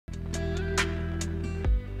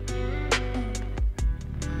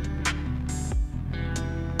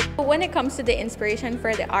When it comes to the inspiration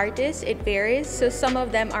for the artist, it varies. So some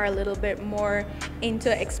of them are a little bit more into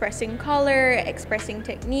expressing color, expressing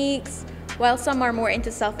techniques, while some are more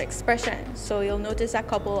into self-expression. So you'll notice a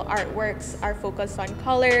couple artworks are focused on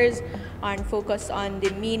colors, focused on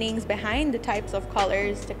the meanings behind the types of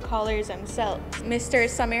colors, the colors themselves. Mr.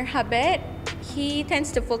 Samir Habet, he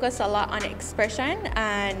tends to focus a lot on expression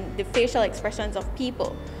and the facial expressions of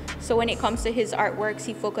people. So when it comes to his artworks,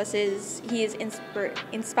 he is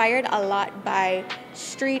inspired a lot by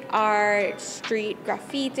street art, street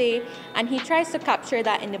graffiti, and he tries to capture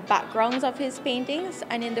that in the backgrounds of his paintings,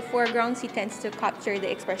 and in the foregrounds he tends to capture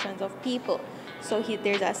the expressions of people. So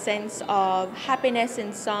there's a sense of happiness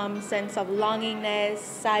in some, sense of longingness,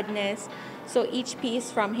 sadness. So each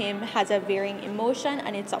piece from him has a varying emotion,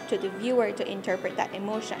 and it's up to the viewer to interpret that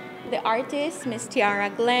emotion. The artist, Miss Tiara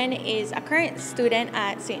Glenn, is a current student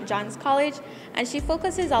at St. John's College, and she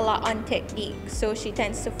focuses a lot on technique. So she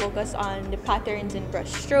tends to focus on the patterns in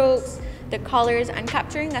brush strokes, the colors, and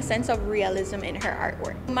capturing a sense of realism in her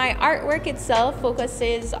artwork. My artwork itself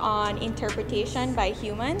focuses on interpretation by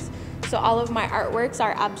humans. So all of my artworks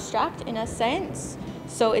are abstract in a sense.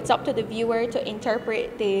 So it's up to the viewer to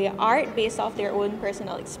interpret the art based off their own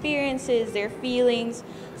personal experiences, their feelings.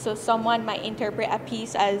 So someone might interpret a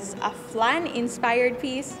piece as a flan-inspired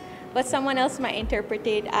piece, but someone else might interpret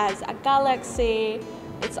it as a galaxy.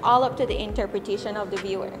 It's all up to the interpretation of the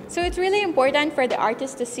viewer. So it's really important for the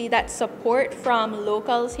artist to see that support from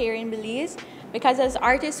locals here in Belize, because as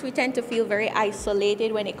artists, we tend to feel very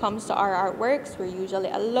isolated when it comes to our artworks. We're usually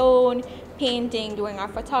alone, painting, doing our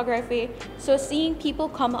photography. So seeing people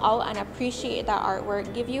come out and appreciate that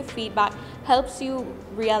artwork, give you feedback, helps you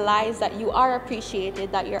realize that you are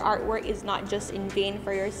appreciated, that your artwork is not just in vain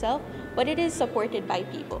for yourself, but it is supported by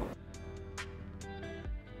people.